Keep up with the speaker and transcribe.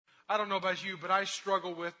I don't know about you, but I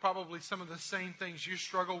struggle with probably some of the same things you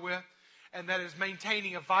struggle with. And that is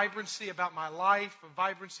maintaining a vibrancy about my life, a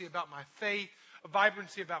vibrancy about my faith, a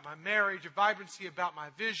vibrancy about my marriage, a vibrancy about my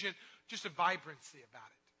vision, just a vibrancy about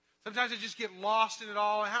it. Sometimes I just get lost in it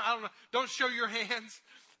all. I don't know. Don't show your hands.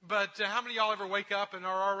 But how many of y'all ever wake up and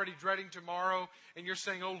are already dreading tomorrow and you're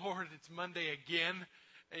saying, oh, Lord, it's Monday again?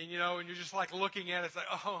 And, and you're just like looking at it. It's like,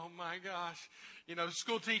 oh, my gosh.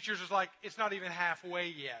 School teachers is like, it's not even halfway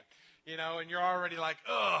yet. And you're already like,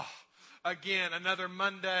 ugh, again, another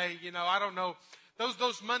Monday. I don't know.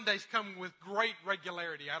 Those Mondays come with great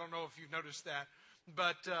regularity. I don't know if you've noticed that.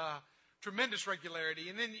 But tremendous regularity.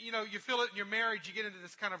 And then, you feel it in your marriage. You get into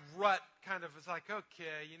this kind of rut, it's like,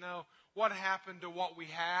 okay, what happened to what we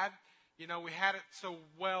had? We had it so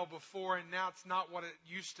well before, and now it's not what it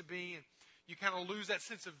used to be. And you kind of lose that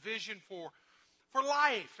sense of vision for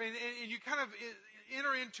life. And you kind of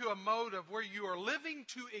enter into a mode of where you are living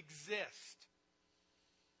to exist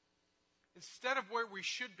instead of where we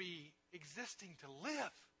should be existing to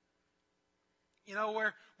live.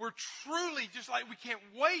 Where we're truly just like, we can't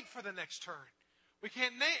wait for the next turn. We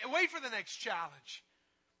can't wait for the next challenge.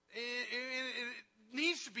 It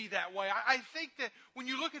needs to be that way. I think that when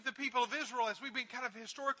you look at the people of Israel, as we've been kind of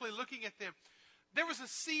historically looking at them, there was a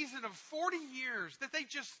season of 40 years that they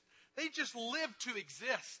just lived to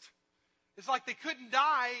exist. It's like they couldn't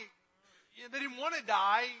die. They didn't want to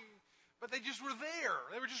die, but they just were there.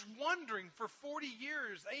 They were just wandering for 40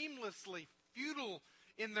 years, aimlessly, futile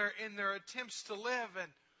in their attempts to live.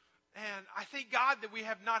 And I thank God that we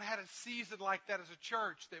have not had a season like that as a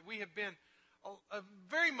church, that we have been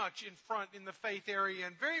very much in front in the faith area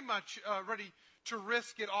and very much ready to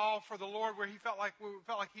risk it all for the Lord, where we felt like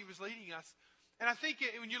He was leading us. And I think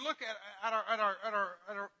when you look at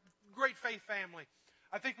our great faith family,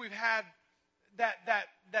 I think we've had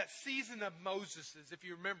that season of Moses's, if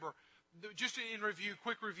you remember. Just in review,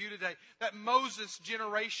 quick review today, that Moses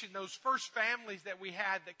generation, those first families that we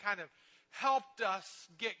had that kind of helped us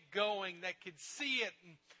get going, that could see it,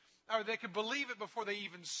 or they could believe it before they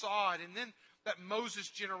even saw it. And then that Moses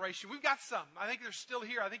generation, we've got some. I think they're still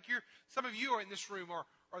here. I think some of you are in this room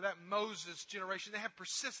or that Moses generation. They have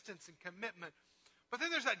persistence and commitment. But then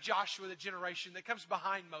there's that Joshua, the generation that comes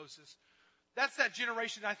behind Moses. That's that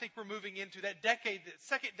generation I think we're moving into, that decade, the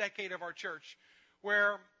second decade of our church,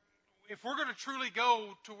 where if we're going to truly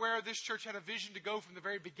go to where this church had a vision to go from the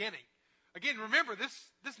very beginning. Again, remember, this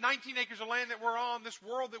 19 acres of land that we're on, this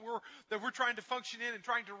world that we're trying to function in and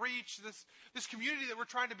trying to reach, this community that we're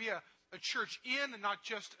trying to be a church in and not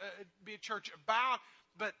just be a church about,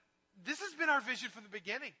 but this has been our vision from the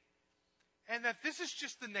beginning. And that this is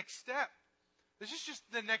just the next step. This is just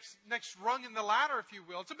the next rung in the ladder, if you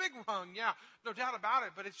will. It's a big rung, yeah, no doubt about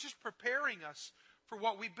it, but it's just preparing us for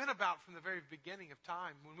what we've been about from the very beginning of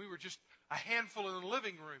time, when we were just a handful in the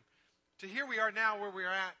living room, to here we are now where we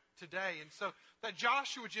are at today. And so that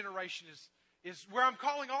Joshua generation is where I'm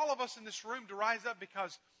calling all of us in this room to rise up,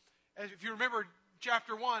 because if you remember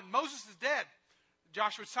chapter 1, Moses is dead.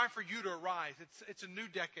 Joshua, it's time for you to arise. It's a new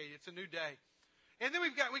decade. It's a new day. And then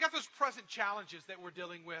we got those present challenges that we're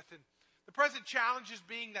dealing with. And the present challenges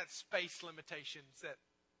being that space limitations,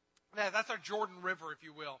 that's our Jordan River, if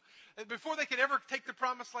you will. Before they could ever take the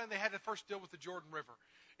promised land, they had to first deal with the Jordan River.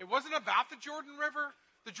 It wasn't about the Jordan River.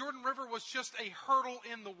 The Jordan River was just a hurdle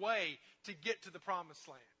in the way to get to the promised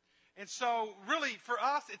land. And so really for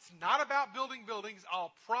us, it's not about building buildings.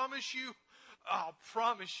 I'll promise you.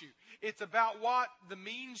 It's about what the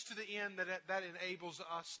means to the end that enables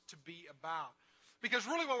us to be about. Because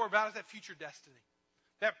really what we're about is that future destiny.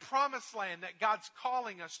 That promised land that God's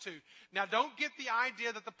calling us to. Now, don't get the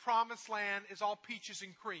idea that the promised land is all peaches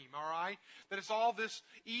and cream, all right? That it's all this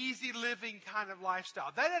easy living kind of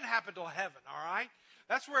lifestyle. That didn't happen till heaven, all right?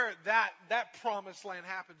 That's where that promised land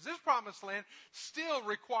happens. This promised land still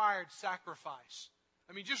required sacrifice.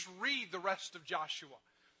 I mean, just read the rest of Joshua.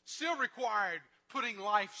 Still required putting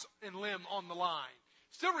life and limb on the line.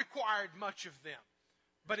 Still required much of them.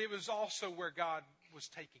 But it was also where God was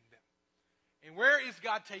taking them. And where is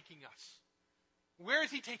God taking us? Where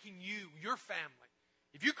is He taking you, your family?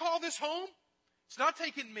 If you call this home, it's not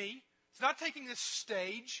taking me. It's not taking this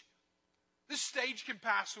stage. This stage can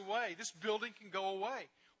pass away. This building can go away.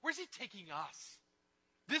 Where's He taking us?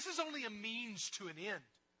 This is only a means to an end,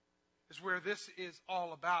 is where this is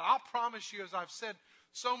all about. I'll promise you, as I've said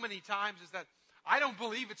so many times, is that I don't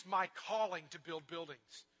believe it's my calling to build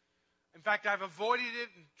buildings. In fact, I've avoided it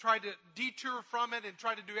and tried to detour from it and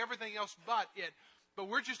tried to do everything else but it. But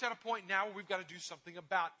we're just at a point now where we've got to do something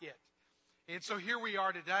about it. And so here we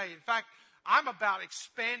are today. In fact, I'm about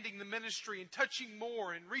expanding the ministry and touching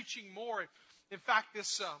more and reaching more. In fact,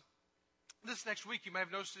 this this next week, you may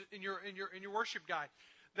have noticed it in your worship guide,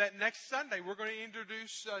 that next Sunday we're going to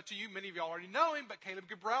introduce to you, many of you already know him, but Caleb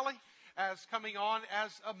Gabrelli as coming on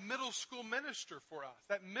as a middle school minister for us.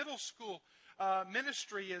 That middle school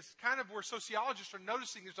ministry is kind of where sociologists are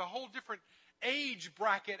noticing there's a whole different age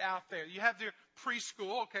bracket out there. You have their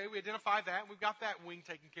preschool, okay, we identify that, and we've got that wing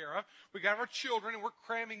taken care of. We got our children, and we're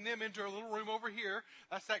cramming them into a little room over here.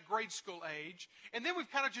 That's that grade school age. And then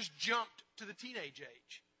we've kind of just jumped to the teenage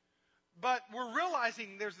age. But we're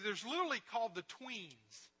realizing there's literally called the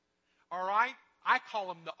tweens, all right? I call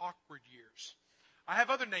them the awkward years. I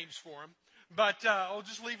have other names for them, but I'll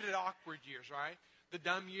just leave it at awkward years, right? The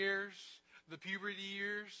dumb years, the puberty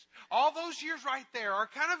years. All those years right there are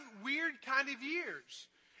kind of weird kind of years.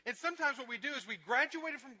 And sometimes what we do is we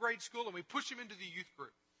graduated from grade school and we push them into the youth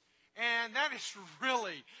group. And that is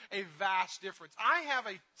really a vast difference. I have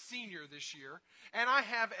a senior this year, and I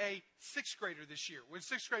have a sixth grader this year. When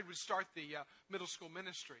sixth grade would start the middle school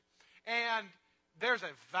ministry. And there's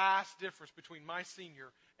a vast difference between my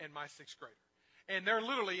senior and my sixth grader. And they're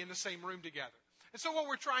literally in the same room together. And so what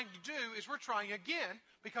we're trying to do is we're trying again,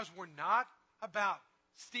 because we're not about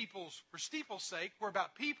steeples for steeple's sake. We're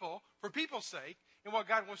about people for people's sake. And what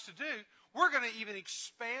God wants to do, we're going to even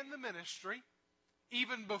expand the ministry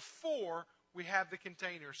even before we have the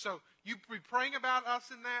container. So you be praying about us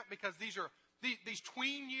in that, because these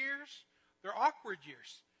tween years, they're awkward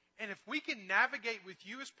years. And if we can navigate with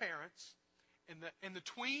you as parents and the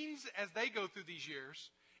tweens as they go through these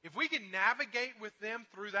years, if we can navigate with them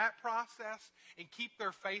through that process and keep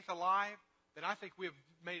their faith alive, then I think we have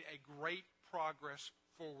made a great progress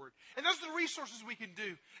forward. And those are the resources we can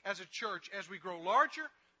do as a church. As we grow larger,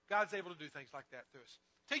 God's able to do things like that through us.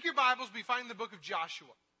 Take your Bibles, be finding the book of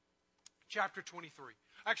Joshua, chapter 23.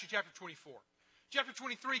 Actually, chapter 24. Chapter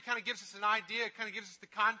 23 kind of gives us an idea, kind of gives us the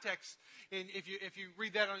context. And if you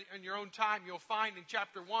read that on your own time, you'll find in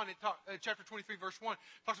chapter 23, verse 1, it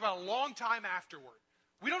talks about a long time afterward.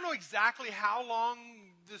 We don't know exactly how long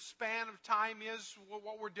the span of time is,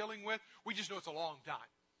 what we're dealing with. We just know it's a long time.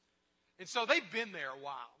 And so they've been there a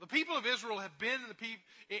while. The people of Israel have been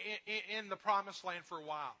in the promised land for a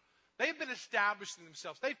while. They've been establishing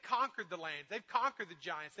themselves. They've conquered the land. They've conquered the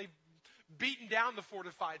giants. They've beaten down the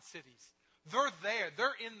fortified cities. They're there.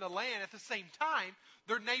 They're in the land. At the same time,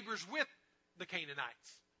 they're neighbors with the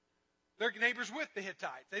Canaanites. They're neighbors with the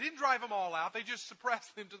Hittites. They didn't drive them all out. They just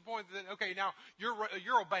suppressed them to the point that, okay, now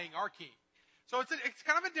you're obeying our king. So it's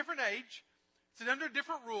kind of a different age. It's under a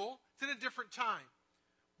different rule. It's in a different time.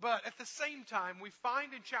 But at the same time, we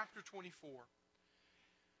find in chapter 24,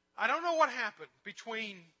 I don't know what happened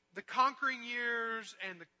between the conquering years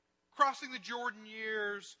and the crossing the Jordan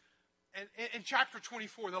years and in chapter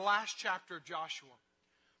 24, the last chapter of Joshua.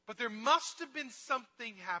 But there must have been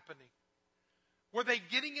something happening. Were they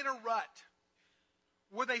getting in a rut?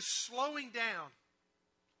 Were they slowing down?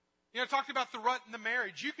 You know, I talked about the rut in the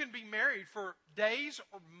marriage. You can be married for days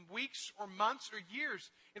or weeks or months or years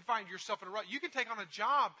and find yourself in a rut. You can take on a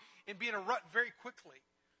job and be in a rut very quickly.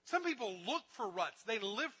 Some people look for ruts. They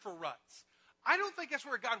live for ruts. I don't think that's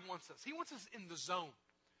where God wants us. He wants us in the zone.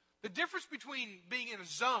 The difference between being in a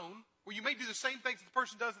zone, where you may do the same things that the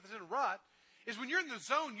person does that's in a rut, is when you're in the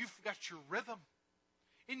zone, you've got your rhythm.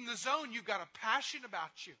 In the zone, you've got a passion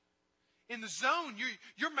about you. In the zone,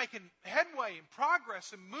 you're making headway and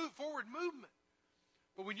progress and forward movement.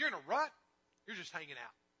 But when you're in a rut, you're just hanging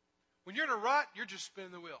out. When you're in a rut, you're just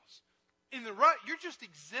spinning the wheels. In the rut, you're just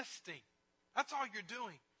existing. That's all you're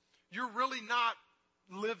doing. You're really not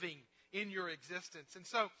living in your existence. And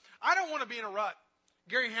so, I don't want to be in a rut.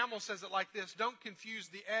 Gary Hamill says it like this: don't confuse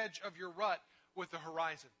the edge of your rut with the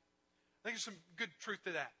horizon. I think there's some good truth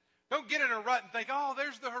to that. Don't get in a rut and think, oh,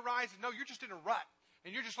 there's the horizon. No, you're just in a rut,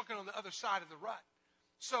 and you're just looking on the other side of the rut.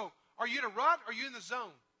 So, are you in a rut or are you in the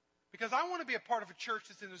zone? Because I want to be a part of a church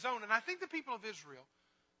that's in the zone. And I think the people of Israel,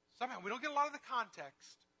 somehow we don't get a lot of the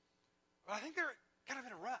context, but I think they're kind of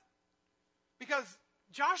in a rut. Because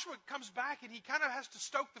Joshua comes back and he kind of has to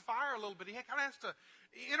stoke the fire a little bit. He kind of has to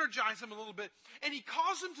energize them a little bit. And he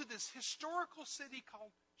calls them to this historical city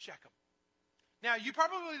called Shechem. Now, you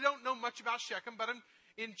probably don't know much about Shechem, but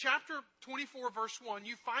in chapter 24, verse 1,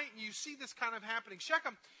 you see this kind of happening.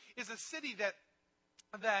 Shechem is a city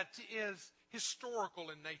that is historical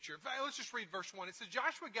in nature. Let's just read verse 1. It says,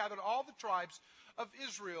 Joshua gathered all the tribes of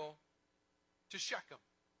Israel to Shechem.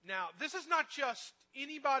 Now, this is not just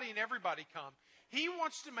anybody and everybody come. He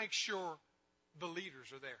wants to make sure the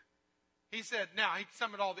leaders are there. He said, now, he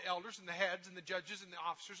summoned all the elders and the heads and the judges and the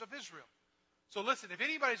officers of Israel. So listen, if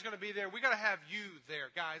anybody's going to be there, we got to have you there,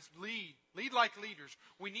 guys. Lead like leaders.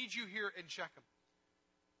 We need you here in Shechem.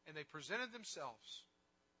 And they presented themselves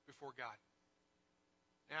before God.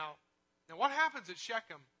 Now what happens at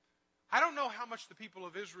Shechem? I don't know how much the people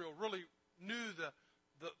of Israel really knew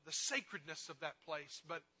the sacredness of that place.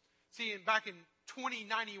 But see, back in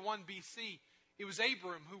 2091 BC, it was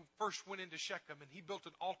Abram who first went into Shechem, and he built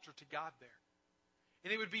an altar to God there.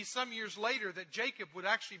 And it would be some years later that Jacob would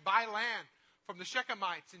actually buy land from the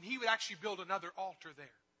Shechemites, and he would actually build another altar there.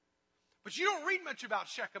 But you don't read much about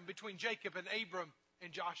Shechem between Jacob and Abram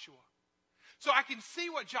and Joshua. So I can see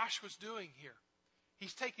what Joshua's doing here.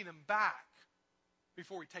 He's taking them back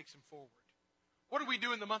before he takes them forward. What did we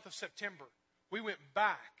do in the month of September? We went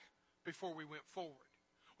back before we went forward.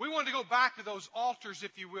 We wanted to go back to those altars,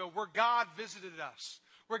 if you will, where God visited us,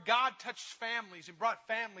 where God touched families and brought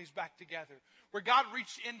families back together, where God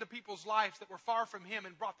reached into people's lives that were far from Him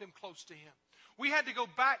and brought them close to Him. We had to go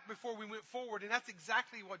back before we went forward, and that's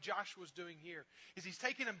exactly what Joshua's doing here, is he's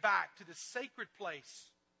taking them back to this sacred place,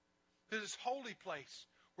 to this holy place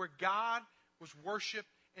where God was worshiped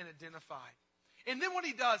and identified. And then what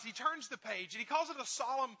he does, he turns the page and he calls it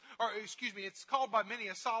it's called by many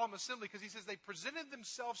a solemn assembly, because he says they presented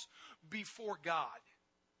themselves before God.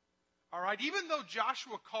 All right, even though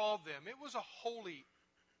Joshua called them, it was a holy,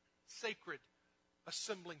 sacred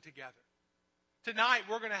assembling together. Tonight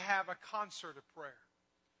we're going to have a concert of prayer.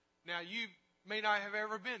 Now you may not have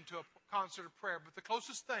ever been to a concert of prayer, but the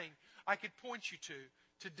closest thing I could point you to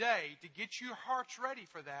today to get your hearts ready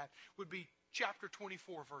for that would be chapter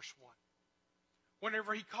 24, verse 1.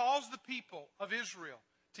 Whenever he calls the people of Israel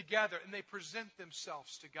together and they present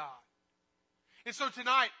themselves to God. And so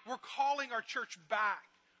tonight, we're calling our church back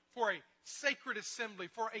for a sacred assembly,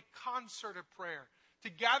 for a concert of prayer,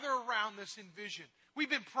 to gather around this in vision. We've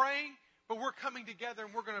been praying, but we're coming together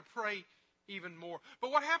and we're going to pray even more.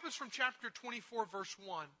 But what happens from chapter 24, verse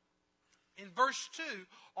 1, in verse 2,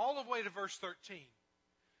 all the way to verse 13,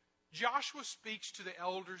 Joshua speaks to the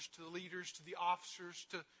elders, to the leaders, to the officers,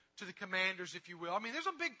 to the commanders, if you will. I mean, there's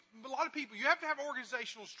a lot of people. You have to have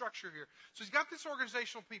organizational structure here. So he's got this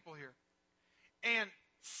organizational people here. And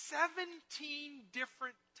 17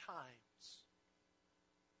 different times,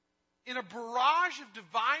 in a barrage of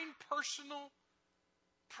divine personal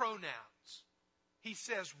pronouns, he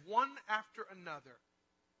says one after another,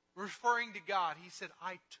 referring to God, he said,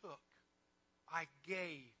 I took, I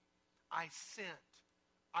gave, I sent,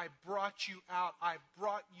 I brought you out. I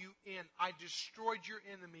brought you in. I destroyed your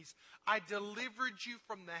enemies. I delivered you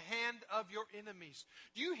from the hand of your enemies.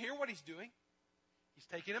 Do you hear what he's doing? He's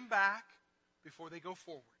taking them back before they go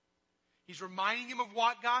forward. He's reminding them of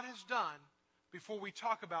what God has done before we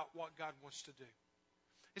talk about what God wants to do.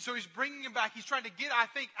 And so he's bringing them back. He's trying to get, I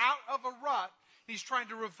think, out of a rut. He's trying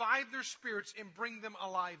to revive their spirits and bring them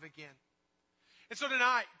alive again. And so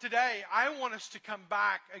today, I want us to come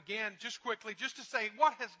back again, just quickly, just to say,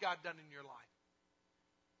 what has God done in your life?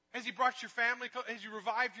 Has He brought your family? Has He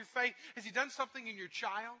revived your faith? Has He done something in your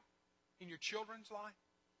child, in your children's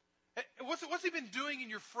life? What's He been doing in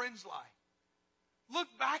your friend's life? Look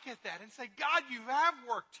back at that and say, God, you have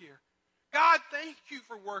worked here. God, thank you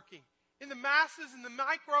for working. In the masses, in the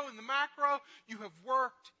micro, in the macro, you have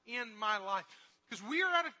worked in my life. Because we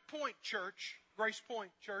are at a point, church, Grace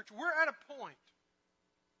Point Church, we're at a point.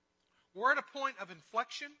 We're at a point of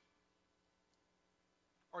inflection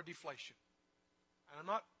or deflation. And I'm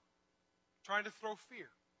not trying to throw fear.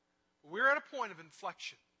 We're at a point of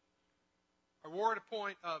inflection. Or we're at a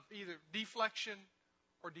point of either deflection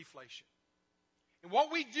or deflation. And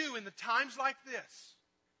what we do in the times like this,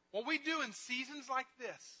 what we do in seasons like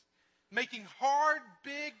this, making hard,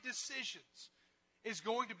 big decisions, is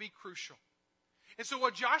going to be crucial. And so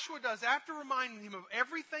what Joshua does, after reminding him of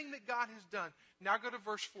everything that God has done, now go to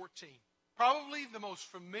verse 14. Probably the most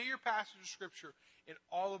familiar passage of Scripture in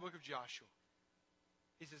all the book of Joshua.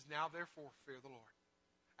 He says, now therefore fear the Lord.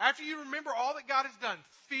 After you remember all that God has done,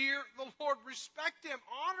 fear the Lord, respect Him,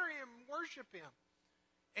 honor Him, worship Him,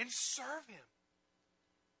 and serve Him.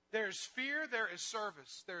 There is fear, there is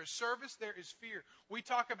service. There is service, there is fear. We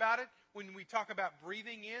talk about it when we talk about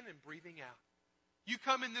breathing in and breathing out. You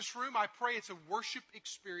come in this room, I pray it's a worship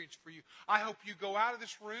experience for you. I hope you go out of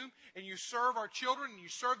this room and you serve our children and you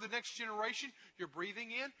serve the next generation. You're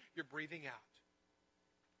breathing in, you're breathing out.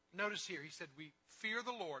 Notice here, he said, we fear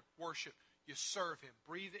the Lord, worship. You serve Him.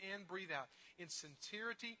 Breathe in, breathe out. In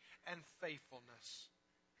sincerity and faithfulness.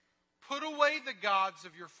 Put away the gods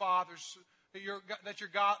of your fathers that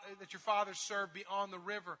your fathers served beyond the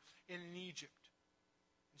river and in Egypt.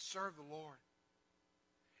 And serve the Lord.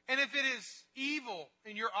 And if it is evil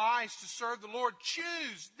in your eyes to serve the Lord,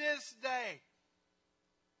 choose this day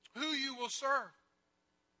who you will serve.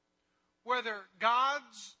 Whether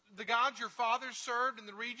gods the gods your fathers served in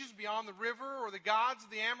the regions beyond the river, or the gods of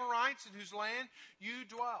the Amorites in whose land you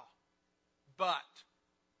dwell. But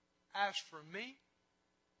as for me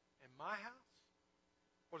and my house,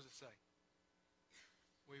 what does it say?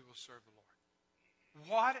 We will serve the Lord.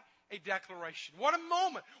 What a declaration. What a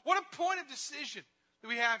moment. What a point of decision that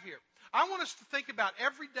we have here. I want us to think about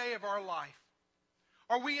every day of our life.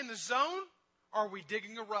 Are we in the zone, or are we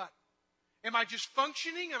digging a rut? Am I just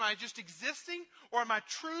functioning? Am I just existing? Or am I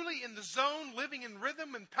truly in the zone, living in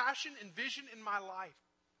rhythm and passion and vision in my life?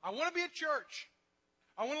 I want to be a church.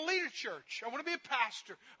 I want to lead a church. I want to be a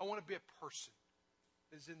pastor. I want to be a person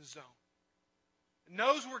that is in the zone.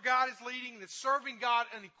 Knows where God is leading, that's serving God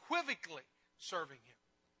unequivocally serving Him.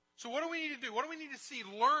 So what do we need to do? What do we need to see,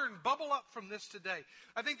 learn, bubble up from this today?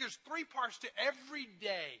 I think there's 3 parts to every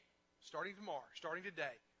day, starting tomorrow, starting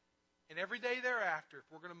today, and every day thereafter if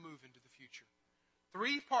we're going to move into the future.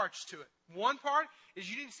 3 parts to it. One part is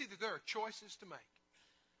you need to see that there are choices to make.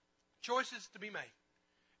 Choices to be made.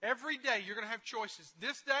 Every day you're going to have choices.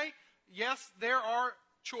 This day, yes, there are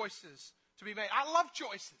choices to be made. I love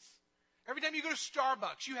choices. Every time you go to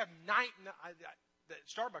Starbucks, you have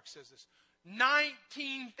Starbucks says this,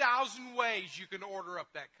 19,000 ways you can order up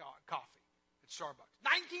that coffee at Starbucks.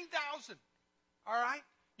 19,000. All right?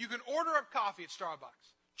 You can order up coffee at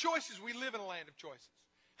Starbucks. Choices. We live in a land of choices.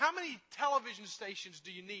 How many television stations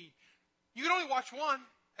do you need? You can only watch one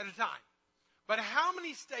at a time. But how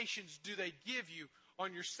many stations do they give you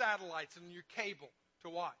on your satellites and your cable to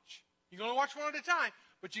watch? You can only watch one at a time,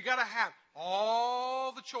 but you got to have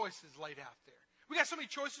all the choices laid out there. We got so many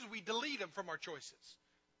choices, we delete them from our choices.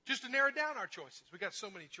 Just to narrow down our choices. We got so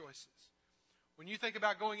many choices. When you think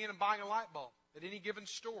about going in and buying a light bulb at any given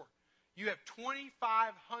store, you have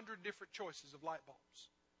 2,500 different choices of light bulbs.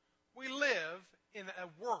 We live in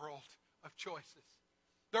a world of choices.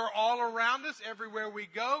 They're all around us everywhere we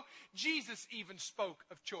go. Jesus even spoke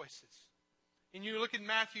of choices. And you look in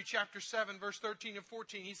Matthew chapter 7, verse 13 and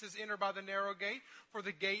 14. He says, enter by the narrow gate, for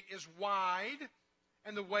the gate is wide,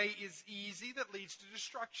 and the way is easy that leads to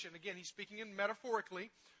destruction. Again, he's speaking in metaphorically,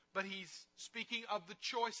 but he's speaking of the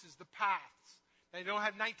choices, the paths. Now, you don't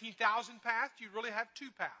have 19,000 paths. You really have 2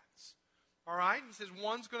 paths. All right? He says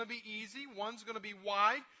one's going to be easy, one's going to be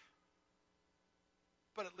wide,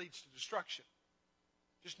 but it leads to destruction.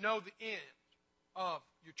 Just know the end of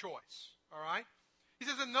your choice. All right? He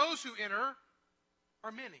says, and those who enter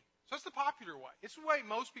are many. So that's the popular way. It's the way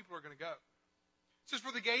most people are going to go. It says,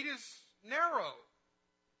 for the gate is narrow,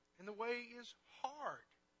 and the way is hard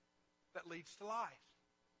that leads to life.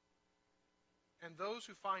 And those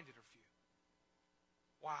who find it are few.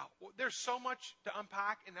 Wow. Well, there's so much to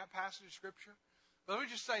unpack in that passage of Scripture. But let me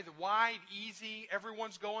just say, the wide, easy,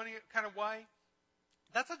 everyone's going kind of way,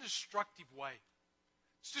 that's a destructive way.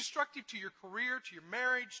 It's destructive to your career, to your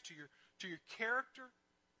marriage, to your character.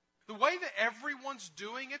 The way that everyone's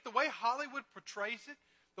doing it, the way Hollywood portrays it,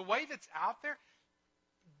 the way that's out there,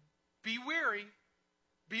 be weary,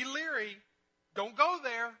 be leery, don't go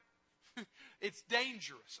there. It's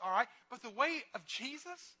dangerous, all right? But the way of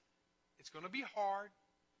Jesus, it's going to be hard.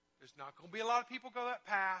 There's not going to be a lot of people go that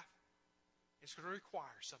path. It's going to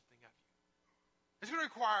require something of you. It's going to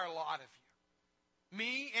require a lot of you.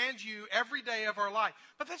 Me and you every day of our life.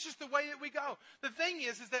 But that's just the way that we go. The thing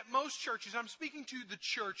is that most churches, I'm speaking to the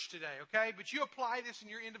church today, okay? But you apply this in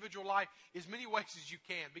your individual life as many ways as you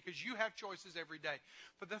can because you have choices every day.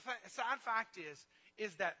 But the sad fact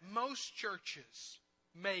is that most churches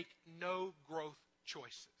make no growth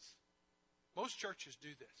choices. Most churches do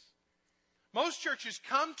this. Most churches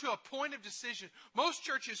come to a point of decision. Most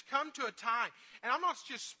churches come to a time, and I'm not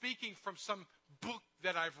just speaking from some book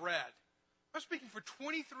that I've read. I'm speaking for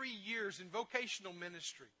 23 years in vocational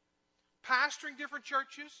ministry, pastoring different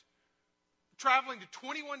churches, traveling to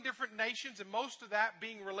 21 different nations, and most of that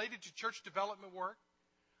being related to church development work.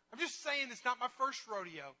 I'm just saying it's not my first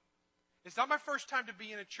rodeo. It's not my first time to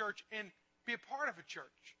be in a church and be a part of a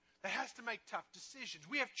church that has to make tough decisions.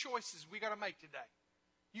 We have choices we got to make today.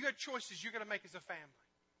 You got choices you're going to make as a family.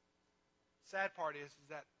 Sad part is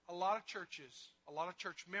that a lot of churches, a lot of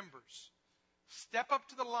church members step up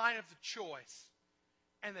to the line of the choice,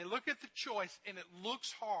 and they look at the choice, and it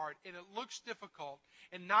looks hard, and it looks difficult,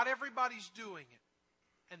 and not everybody's doing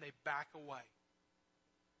it, and they back away.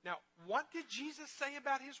 Now, what did Jesus say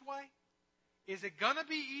about His way? Is it going to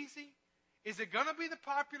be easy? Is it going to be the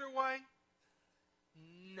popular way?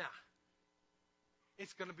 Nah.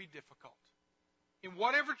 It's going to be difficult. In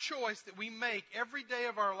whatever choice that we make every day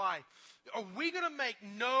of our life, are we going to make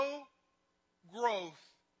no growth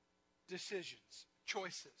decisions,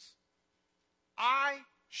 choices? I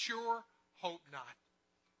sure hope not.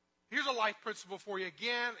 Here's a life principle for you.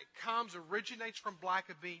 Again, it originates from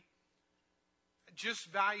Blackaby. Just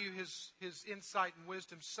value his insight and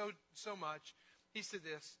wisdom so much. He said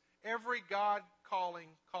this: every God calling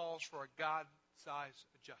calls for a God-size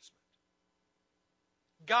adjustment.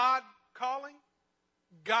 God calling,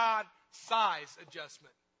 God-size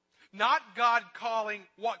adjustment. Not God calling,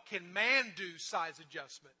 what can man do size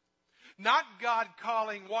adjustment. Not God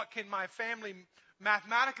calling, what can my family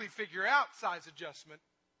mathematically figure out size adjustment.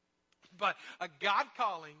 But a God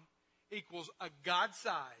calling equals a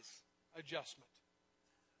God-size adjustment.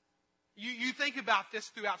 You think about this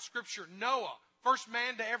throughout Scripture. Noah, first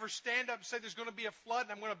man to ever stand up and say there's going to be a flood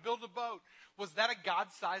and I'm going to build a boat. Was that a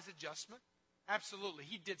God-size adjustment? Absolutely.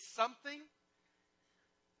 He did something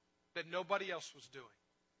that nobody else was doing.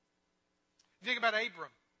 You think about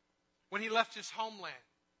Abram when he left his homeland.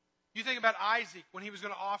 You think about Isaac when he was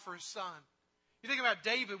going to offer his son. You think about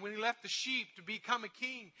David when he left the sheep to become a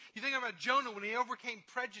king. You think about Jonah when he overcame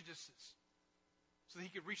prejudices so that he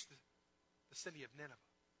could reach the city of Nineveh.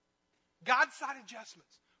 God-side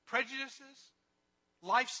adjustments, prejudices,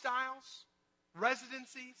 lifestyles,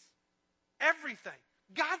 residencies, everything.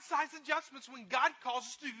 God-sized adjustments when God calls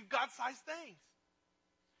us to do God-sized things.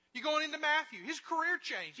 You go into Matthew, his career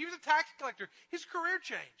changed. He was a tax collector. His career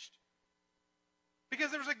changed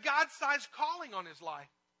because there was a God-sized calling on his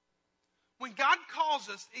life. When God calls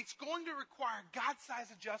us, it's going to require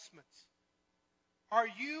God-sized adjustments. Are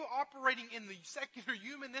you operating in the secular,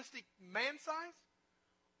 humanistic man size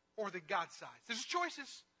or the God size? There's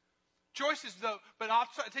choices. Choices, though, but I'll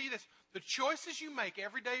tell you this. The choices you make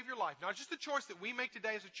every day of your life, not just the choice that we make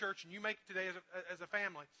today as a church and you make today as a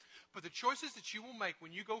family, but the choices that you will make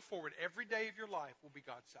when you go forward every day of your life will be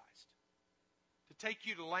God-sized. To take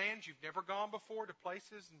you to lands you've never gone before, to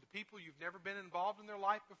places and to people you've never been involved in their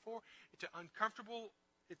life before. It's uncomfortable.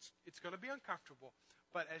 It's going to be uncomfortable.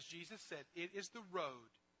 But as Jesus said, it is the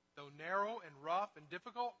road, though narrow and rough and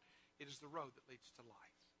difficult, it is the road that leads to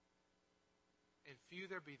life. And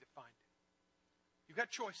few there be that find it. You've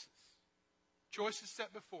got choices. Choices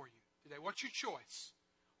set before you today. What's your choice?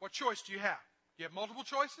 What choice do you have? Do you have multiple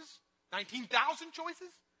choices? 19,000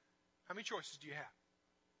 choices? How many choices do you have?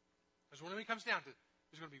 Because when it comes down to it,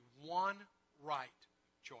 there's going to be one right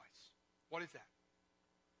choice. What is that?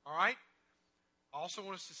 All right? I also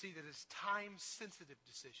want us to see that it's time-sensitive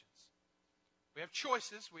decisions. We have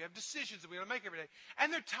choices, we have decisions that we got to make every day,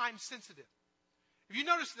 and they're time-sensitive. If you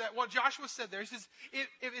notice that what Joshua said there, he says,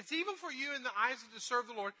 if it's evil for you in the eyes to serve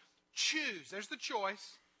the Lord, choose, there's the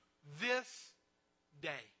choice, this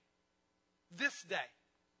day. This day.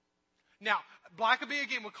 Now, Blackaby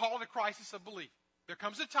again would call it a crisis of belief. There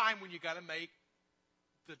comes a time when you got to make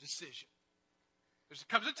the decision. There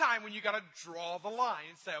comes a time when you got to draw the line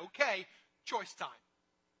and say, okay, choice time.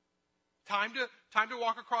 Time to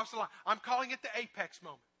walk across the line. I'm calling it the apex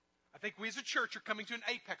moment. I think we as a church are coming to an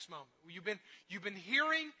apex moment. You've been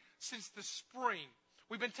hearing since the spring.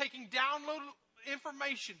 We've been taking download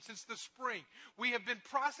information since the spring. We have been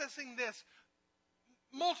processing this.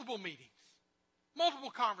 Multiple meetings,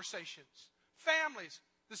 multiple conversations, families.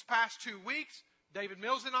 This past 2 weeks, David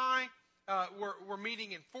Mills and I were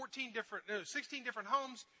meeting in 16 different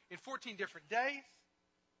homes in 14 different days,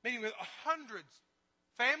 meeting with hundreds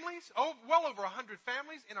families, well over 100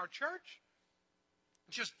 families in our church,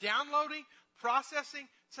 just downloading, processing,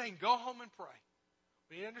 saying, go home and pray.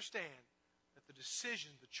 We need to understand that the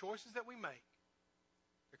decisions, the choices that we make,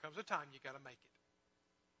 there comes a time you got to make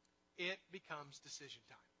it. It becomes decision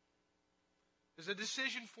time. There's a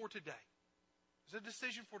decision for today. There's a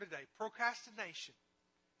decision for today. Procrastination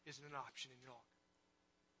isn't an option any longer.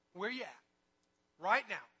 Where are you at? Right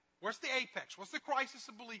now. Where's the apex? What's the crisis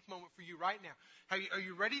of belief moment for you right now? Are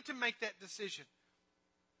you ready to make that decision?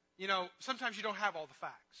 You know, sometimes you don't have all the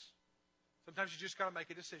facts. Sometimes you just got to make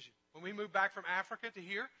a decision. When we moved back from Africa to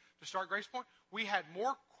here to start Grace Point, we had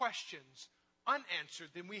more questions unanswered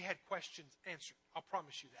than we had questions answered. I'll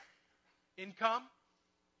promise you that. Income,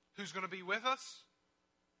 who's going to be with us,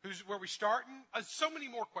 where we starting, so many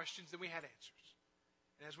more questions than we had answers.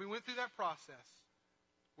 And as we went through that process,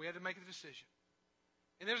 we had to make a decision.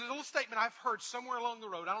 And there's a little statement I've heard somewhere along the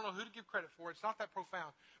road. I don't know who to give credit for. It's not that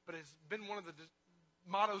profound, but it's been one of the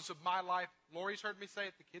mottos of my life. Lori's heard me say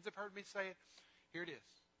it. The kids have heard me say it. Here it is.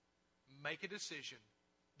 Make a decision,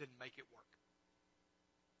 then make it work.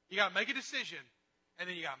 You got to make a decision, and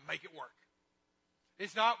then you got to make it work.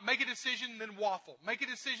 It's not make a decision, then waffle. Make a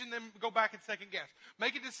decision, then go back and second guess.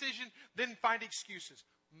 Make a decision, then find excuses.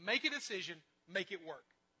 Make a decision, make it work.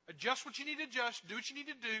 Adjust what you need to adjust. Do what you need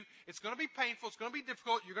to do. It's going to be painful. It's going to be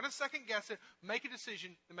difficult. You're going to second guess it. Make a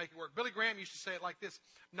decision and make it work. Billy Graham used to say it like this.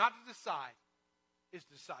 Not to decide, is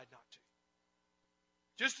to decide not to.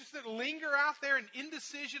 Just to linger out there in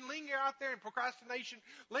indecision, linger out there in procrastination,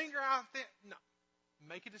 linger out there. No.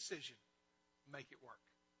 Make a decision. Make it work.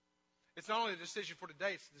 It's not only a decision for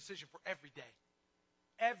today, it's a decision for every day.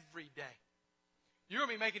 Every day. You're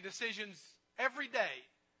going to be making decisions every day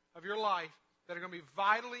of your life that are going to be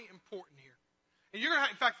vitally important here. And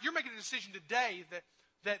in fact, you're making a decision today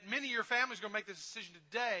that many of your families are going to make this decision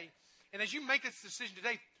today. And as you make this decision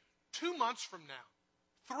today, 2 months from now,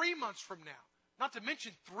 3 months from now, not to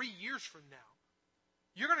mention 3 years from now,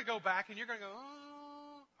 you're going to go back and you're going to go,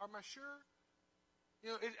 oh, am I sure?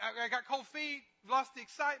 I got cold feet, lost the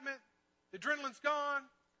excitement, the adrenaline's gone.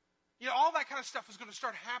 All that kind of stuff is going to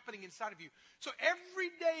start happening inside of you. So every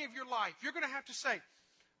day of your life, you're going to have to say,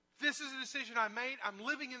 this is a decision I made. I'm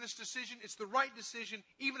living in this decision. It's the right decision,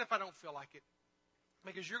 even if I don't feel like it.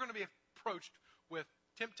 Because you're going to be approached with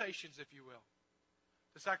temptations, if you will,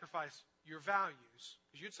 to sacrifice your values.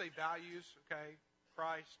 Because you'd say values, okay,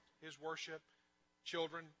 Christ, His worship,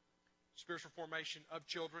 children, spiritual formation of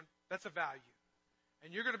children. That's a value.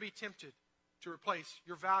 And you're going to be tempted to replace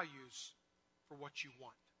your values for what you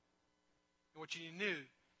want. And what you need to do is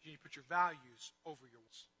you need to put your values over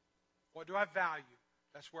yours. What do I value?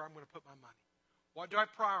 That's where I'm going to put my money. What do I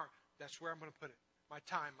prioritize? That's where I'm going to put it. My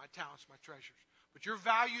time, my talents, my treasures. But your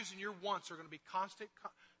values and your wants are going to be constant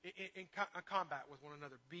in combat with one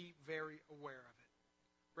another. Be very aware of it.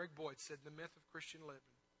 Greg Boyd said in The Myth of Christian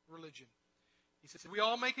Religion, he said, we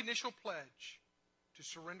all make initial pledge to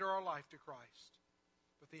surrender our life to Christ.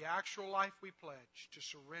 But the actual life we pledge to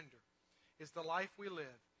surrender is the life we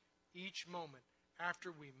live each moment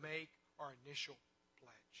after we make our initial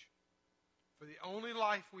pledge. For the only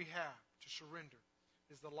life we have to surrender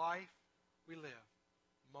is the life we live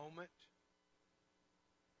moment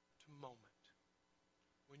to moment.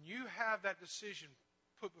 When you have that decision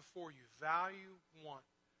put before you, value, want,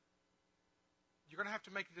 you're going to have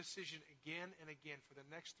to make a decision again and again for the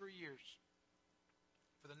next 3 years,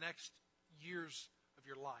 for the next years of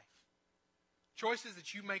your life. Choices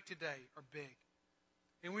that you make today are big.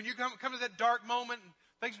 And when you come to that dark moment and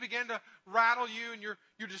things begin to rattle you and your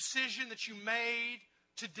decision that you made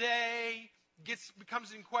today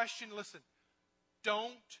becomes in question, listen,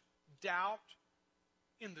 don't doubt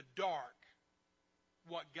in the dark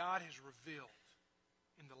what God has revealed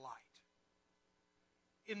in the light.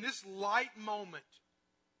 In this light moment,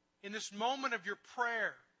 in this moment of your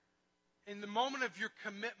prayer, in the moment of your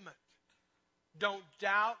commitment, don't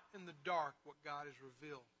doubt in the dark what God has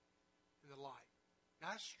revealed in the light.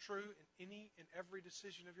 That's true in any and every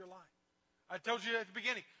decision of your life. I told you at the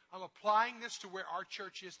beginning, I'm applying this to where our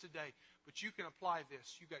church is today. But you can apply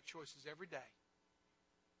this. You've got choices every day.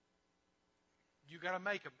 You've got to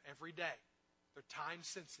make them every day. They're time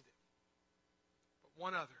sensitive. But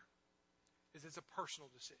one other is it's a personal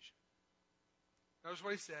decision. Notice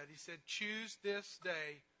what he said. He said, choose this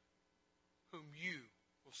day whom you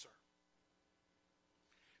will serve.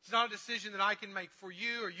 It's not a decision that I can make for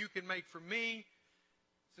you or you can make for me.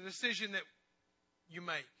 It's a decision that you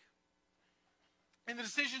make. And the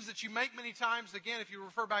decisions that you make many times, again, if you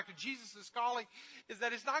refer back to Jesus' calling, is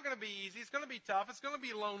that it's not going to be easy. It's going to be tough. It's going to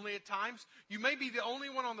be lonely at times. You may be the only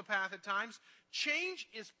one on the path at times. Change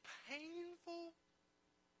is painful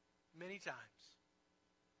many times.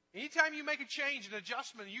 Anytime you make a change, an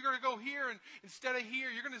adjustment, you're going to go here and instead of here,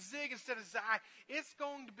 you're going to zig instead of zag, it's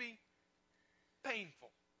going to be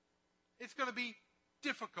painful. It's going to be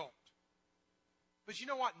difficult. But you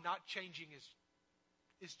know what? Not changing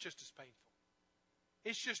is just as painful.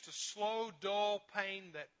 It's just a slow, dull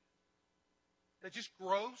pain that just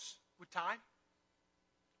grows with time.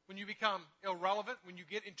 When you become irrelevant, when you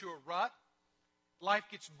get into a rut, life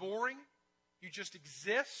gets boring. You just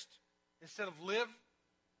exist instead of live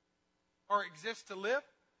or exist to live.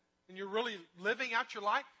 And you're really living out your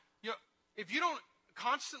life. If you don't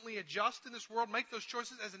constantly adjust in this world, make those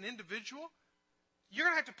choices as an individual, you're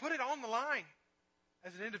going to have to put it on the line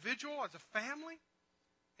as an individual, as a family.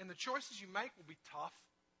 And the choices you make will be tough.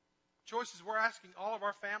 Choices we're asking all of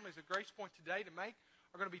our families at Grace Point today to make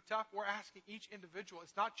are going to be tough. We're asking each individual.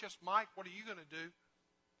 It's not just Mike, what are you going to do?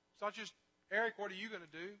 It's not just Eric, what are you going to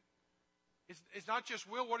do? It's not just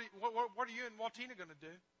Will, what are you and Waltina going to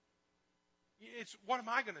do? It's what am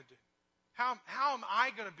I going to do? How am I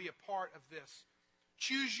going to be a part of this?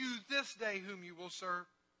 Choose you this day whom you will serve.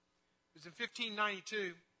 It was in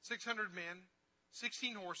 1592, 600 men,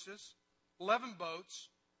 16 horses, 11 boats.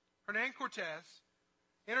 Hernan Cortez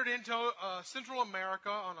entered into Central America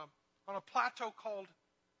on a plateau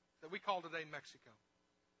that we call today Mexico.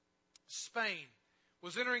 Spain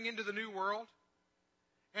was entering into the New World.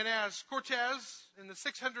 And as Cortez and the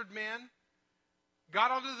 600 men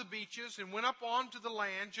got onto the beaches and went up onto the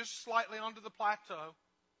land, just slightly onto the plateau.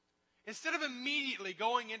 Instead of immediately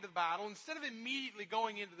going into the battle, instead of immediately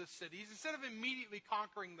going into the cities, instead of immediately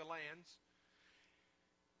conquering the lands,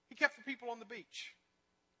 he kept the people on the beach.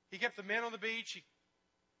 He kept the men on the beach. He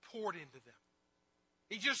poured into them.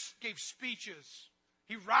 He just gave speeches.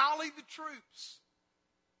 He rallied the troops.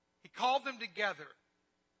 He called them together.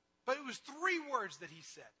 But it was 3 words that he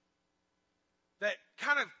said that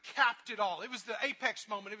kind of capped it all. It was the apex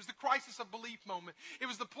moment. It was the crisis of belief moment. It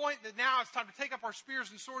was the point that now it's time to take up our spears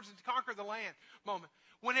and swords and to conquer the land moment.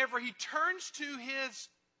 Whenever he turns to his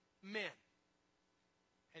men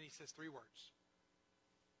and he says 3 words: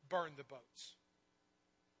 burn the boats.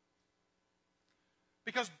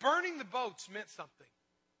 Because burning the boats meant something.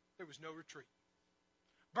 There was no retreat.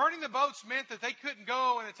 Burning the boats meant that they couldn't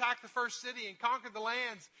go and attack the first city and conquer the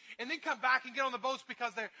lands and then come back and get on the boats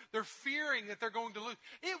because they're fearing that they're going to lose.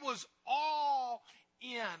 It was all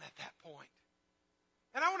in at that point.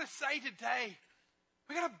 And I want to say today,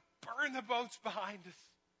 we got to burn the boats behind us.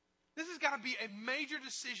 This has got to be a major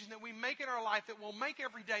decision that we make in our life, that we'll make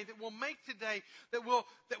every day, that we'll make today, that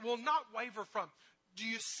we'll not waver from. Do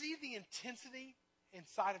you see the intensity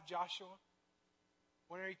inside of Joshua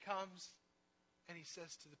when he comes? And he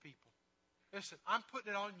says to the people, listen, I'm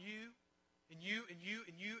putting it on you, and you, and you,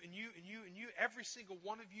 and you, and you, and you, and you, every single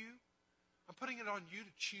one of you. I'm putting it on you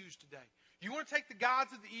to choose today. You want to take the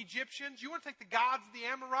gods of the Egyptians? You want to take the gods of the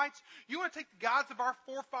Amorites? You want to take the gods of our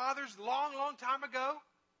forefathers long, long time ago?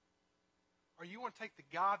 Or you want to take the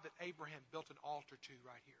God that Abraham built an altar to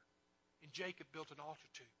right here, and Jacob built an altar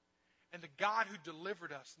to, and the God who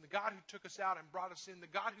delivered us, and the God who took us out and brought us in,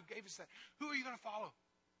 the God who gave us that? Who are you going to follow?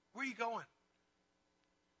 Where are you going?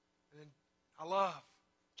 And then I love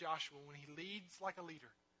Joshua when he leads like a leader.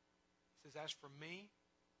 He says, as for me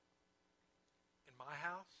and my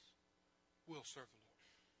house, we'll serve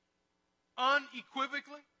the Lord.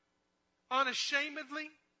 Unequivocally,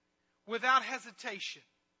 unashamedly, without hesitation,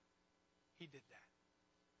 he did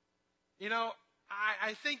that. You know,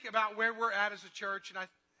 I think about where we're at as a church, and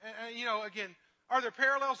again, are there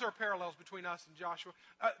parallels? There are parallels between us and Joshua.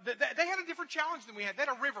 They had a different challenge than we had. They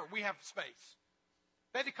had a river. We have space.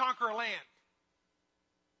 They had to conquer a land.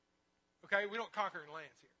 Okay, we don't conquer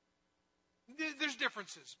lands here. There's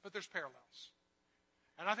differences, but there's parallels.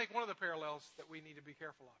 And I think one of the parallels that we need to be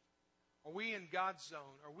careful of. Are we in God's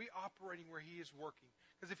zone? Are we operating where He is working?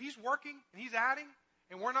 Because if He's working and He's adding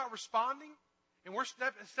and we're not responding and we're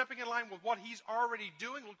stepping in line with what He's already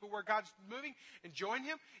doing, look at where God's moving, and join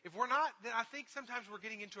Him. If we're not, then I think sometimes we're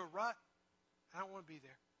getting into a rut. I don't want to be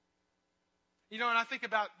there. You know, and I think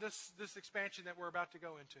about this expansion that we're about to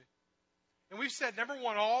go into. And we've said, number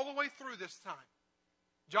one, all the way through this time,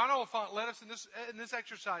 John Oliphant led us in this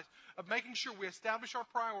exercise of making sure we establish our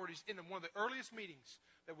priorities in one of the earliest meetings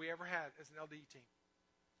that we ever had as an LDE team.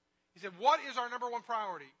 He said, what is our number one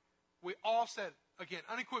priority? We all said, again,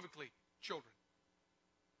 unequivocally, children.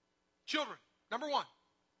 Children, number one.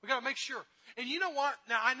 We've got to make sure. And you know what?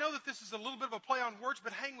 Now, I know that this is a little bit of a play on words,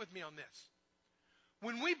 but hang with me on this.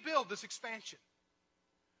 When we build this expansion,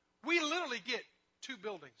 we literally get 2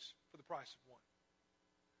 buildings for the price of 1.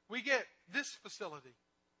 We get this facility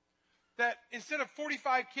that instead of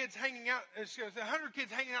 45 kids hanging out, 100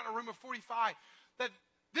 kids hanging out in a room of 45, that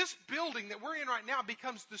this building that we're in right now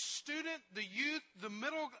becomes the student, the youth, the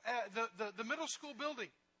middle school building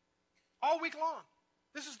all week long.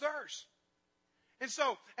 This is theirs. And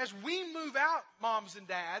so as we move out, moms and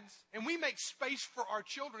dads, and we make space for our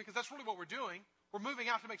children, because that's really what we're doing, we're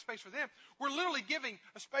moving out to make space for them. We're literally giving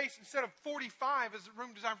a space, instead of 45 as a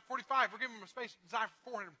room designed for 45, we're giving them a space designed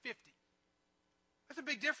for 450. That's a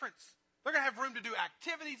big difference. They're going to have room to do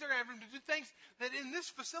activities. They're going to have room to do things that in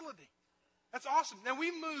this facility. That's awesome. Now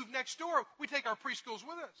we move next door. We take our preschools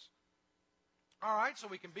with us. All right,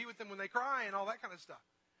 so we can be with them when they cry and all that kind of stuff.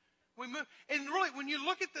 We move, and really, when you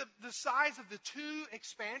look at the size of the 2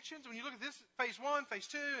 expansions, when you look at this phase 1, phase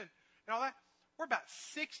 2, and all that, we're about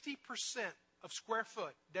 60% of square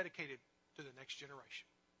foot dedicated to the next generation.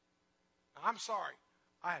 Now, I'm sorry,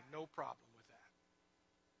 I have no problem with that.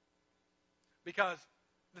 Because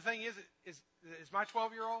the thing is my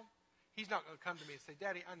 12-year-old, he's not going to come to me and say,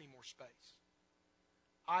 Daddy, I need more space.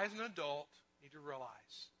 I, as an adult, need to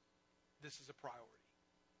realize this is a priority.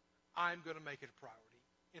 I'm going to make it a priority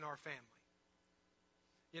in our family.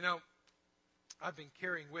 You know, I've been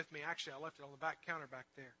carrying with me, actually I left it on the back counter back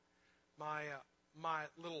there, my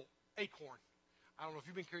little acorn. I don't know if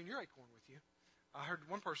you've been carrying your acorn with you. I heard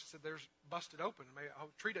one person said theirs busted open. Maybe a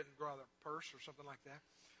tree doesn't grow out of a purse or something like that.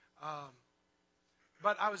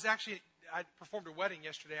 But I performed a wedding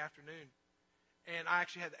yesterday afternoon, and I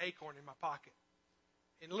actually had the acorn in my pocket.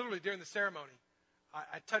 And literally during the ceremony,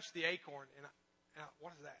 I touched the acorn, and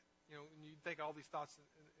what is that? You know, when you think all these thoughts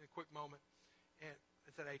in a quick moment, and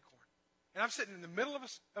it's an acorn. And I'm sitting in the middle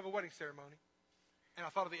of a wedding ceremony, and I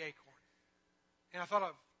thought of the acorn. And I thought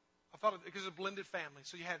of because it's a blended family,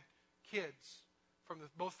 so you had kids from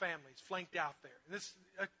both families flanked out there. And this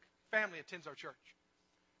family attends our church.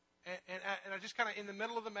 And I just kind of in the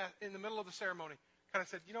middle of the ceremony, kind of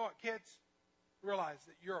said, you know what, kids, realize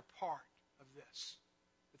that you're a part of this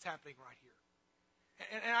that's happening right here.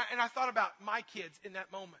 And I thought about my kids in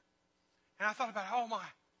that moment, and I thought about, oh my,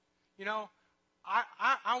 you know,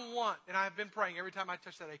 I want, and I've been praying every time I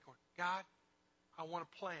touch that acorn, God, I want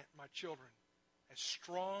to plant my children as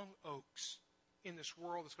strong oaks in this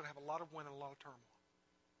world that's going to have a lot of wind and a lot of turmoil.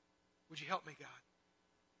 Would you help me, God?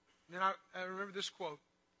 And then I remember this quote: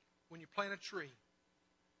 when you plant a tree,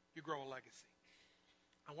 you grow a legacy.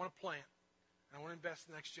 I want to plant, and I want to invest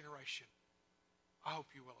in the next generation. I hope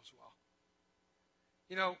you will as well.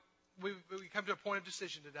 You know, we come to a point of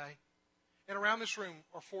decision today, and around this room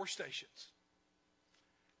are 4 stations.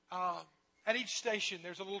 At each station,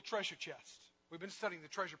 there's a little treasure chest. We've been studying the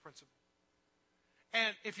treasure principle.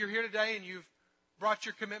 And if you're here today and you've brought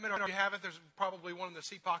your commitment, or if you haven't, there's probably one in the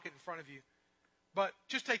seat pocket in front of you. But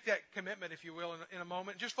just take that commitment, if you will, in a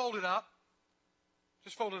moment. Just fold it up.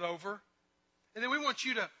 Just fold it over. And then we want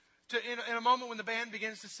you to in a moment when the band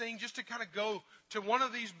begins to sing, just to kind of go to one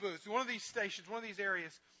of these booths, one of these stations, one of these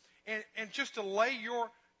areas, and just to lay your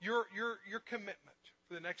commitment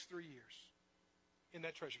for the next 3 years in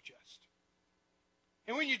that treasure chest.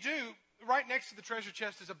 And when you do, right next to the treasure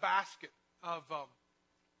chest is a basket of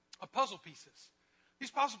puzzle pieces.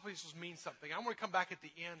 These puzzle pieces mean something. I want to come back at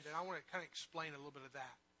the end, and I want to kind of explain a little bit of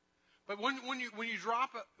that. But when you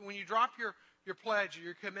drop your pledge or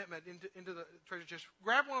your commitment into the treasure chest,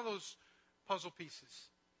 grab one of those puzzle pieces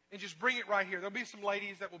and just bring it right here. There'll be some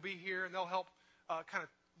ladies that will be here, and they'll help kind of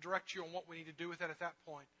direct you on what we need to do with it at that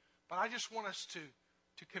point. But I just want us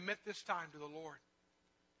to commit this time to the Lord,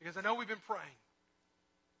 because I know we've been praying,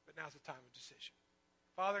 but now's the time of decision.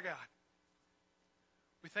 Father God,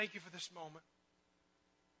 we thank you for this moment,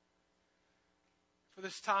 for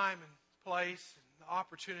this time and place and the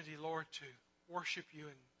opportunity, Lord, to worship you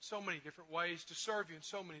in so many different ways, to serve you in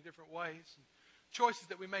so many different ways. And choices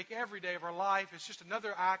that we make every day of our life is just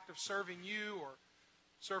another act of serving you or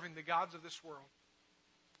serving the gods of this world.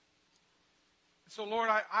 And so, Lord,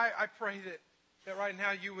 I pray that right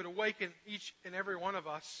now you would awaken each and every one of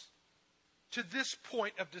us to this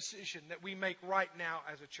point of decision that we make right now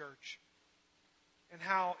as a church, and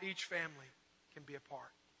how each family can be a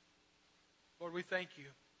part. Lord, we thank you.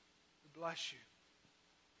 We bless you.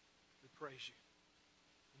 We praise you.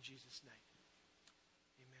 In Jesus' name.